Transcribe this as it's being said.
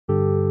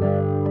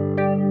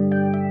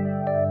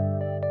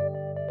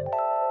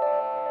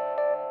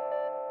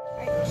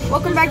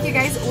Welcome back, you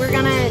guys. We're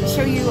gonna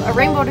show you a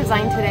rainbow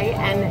design today,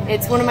 and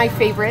it's one of my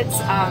favorites,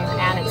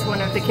 and it's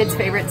one of the kids'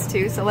 favorites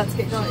too, so let's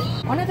get going.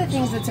 One of the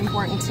things that's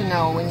important to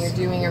know when you're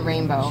doing a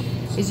rainbow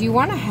is you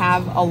wanna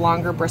have a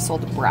longer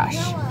bristled brush.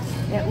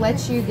 It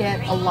lets you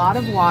get a lot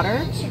of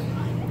water,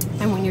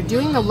 and when you're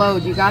doing the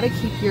load, you gotta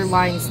keep your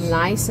lines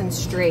nice and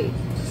straight,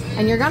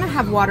 and you're gonna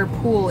have water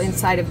pool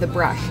inside of the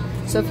brush.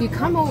 So if you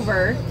come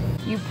over,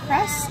 you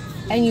press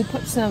and you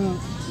put some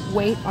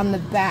weight on the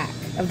back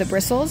of the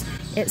bristles,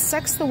 it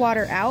sucks the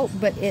water out,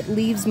 but it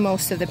leaves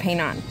most of the paint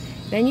on.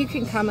 Then you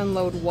can come and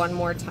load one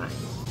more time.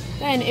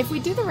 Then if we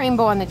do the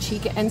rainbow on the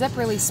cheek, it ends up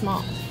really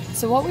small.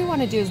 So what we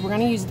want to do is we're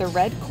going to use the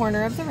red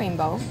corner of the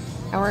rainbow,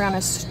 and we're going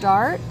to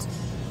start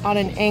on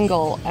an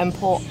angle and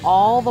pull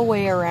all the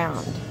way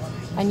around.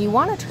 And you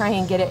want to try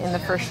and get it in the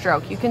first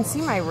stroke. You can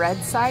see my red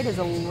side is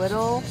a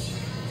little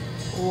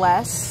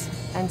less,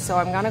 and so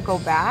I'm going to go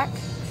back.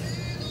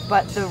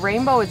 But the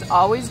rainbow is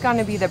always going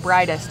to be the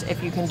brightest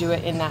if you can do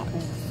it in that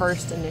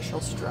first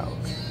initial stroke.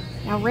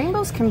 Now,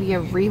 rainbows can be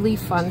a really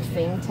fun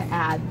thing to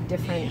add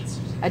different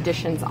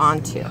additions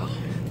onto,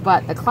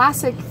 but the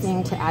classic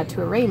thing to add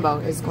to a rainbow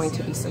is going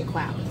to be some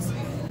clouds.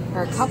 There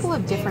are a couple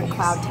of different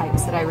cloud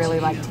types that I really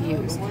like to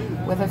use.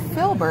 With a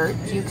filbert,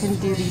 you can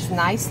do these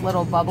nice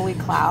little bubbly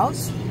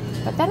clouds,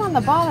 but then on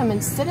the bottom,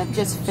 instead of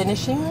just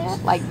finishing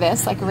it like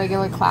this, like a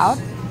regular cloud,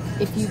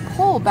 if you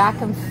pull back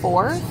and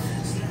forth,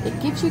 it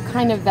gives you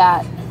kind of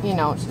that, you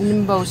know,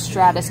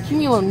 nimbostratus,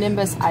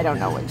 cumulonimbus, I don't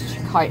know which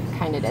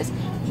kind it is,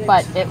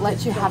 but it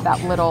lets you have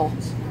that little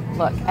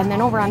look. And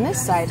then over on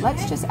this side,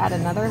 let's just add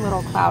another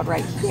little cloud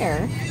right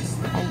here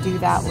and do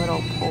that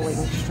little pulling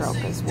stroke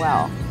as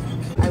well.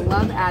 I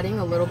love adding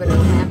a little bit of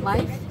plant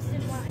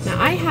life. Now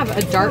I have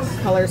a dark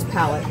colors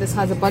palette. This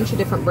has a bunch of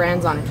different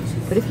brands on it,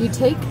 but if you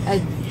take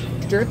a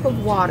drip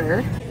of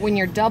water, when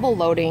you're double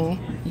loading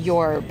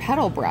your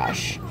petal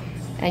brush,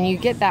 and you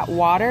get that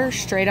water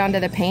straight onto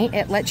the paint,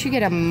 it lets you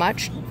get a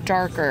much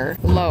darker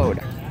load.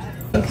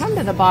 You can come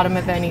to the bottom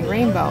of any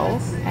rainbow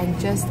and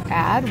just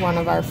add one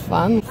of our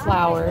fun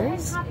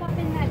flowers.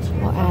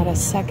 We'll add a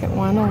second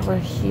one over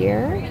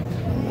here,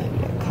 and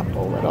maybe a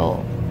couple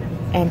little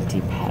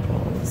empty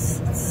petals.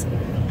 Let's see.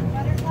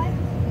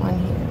 One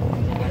here,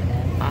 one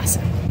there.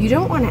 Awesome. You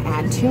don't want to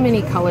add too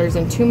many colors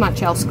and too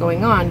much else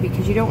going on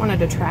because you don't want to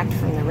detract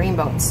from the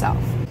rainbow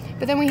itself.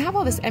 But then we have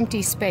all this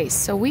empty space,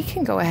 so we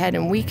can go ahead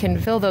and we can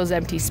fill those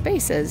empty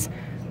spaces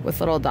with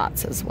little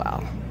dots as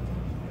well.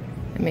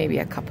 And maybe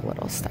a couple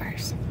little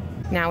stars.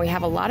 Now we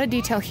have a lot of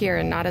detail here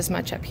and not as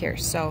much up here.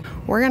 So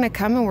we're gonna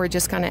come and we're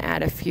just gonna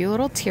add a few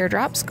little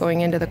teardrops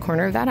going into the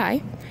corner of that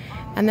eye.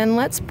 And then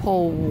let's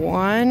pull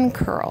one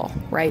curl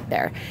right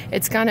there.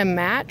 It's gonna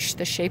match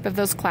the shape of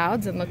those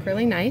clouds and look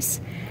really nice.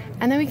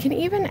 And then we can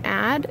even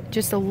add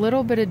just a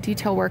little bit of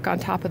detail work on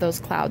top of those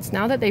clouds.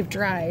 Now that they've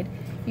dried,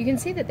 you can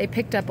see that they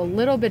picked up a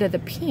little bit of the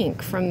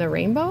pink from the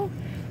rainbow.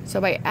 So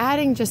by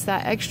adding just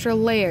that extra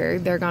layer,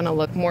 they're gonna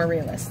look more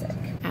realistic.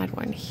 Add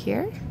one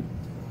here.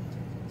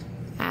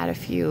 Add a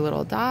few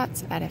little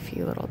dots, add a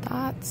few little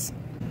dots.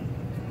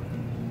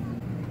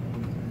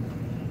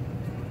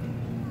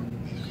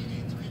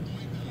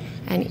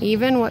 And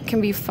even what can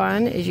be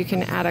fun is you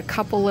can add a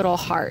couple little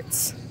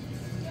hearts.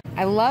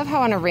 I love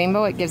how on a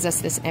rainbow it gives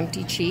us this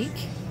empty cheek.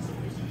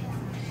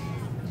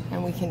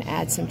 And we can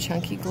add some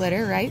chunky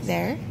glitter right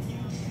there.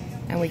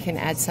 And we can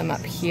add some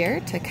up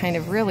here to kind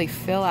of really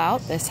fill out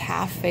this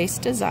half-face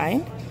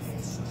design.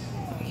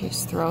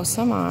 Just throw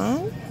some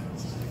on.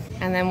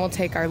 And then we'll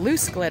take our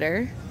loose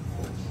glitter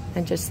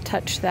and just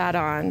touch that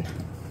on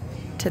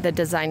to the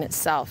design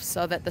itself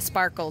so that the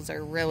sparkles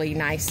are really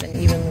nice and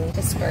evenly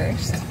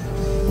dispersed.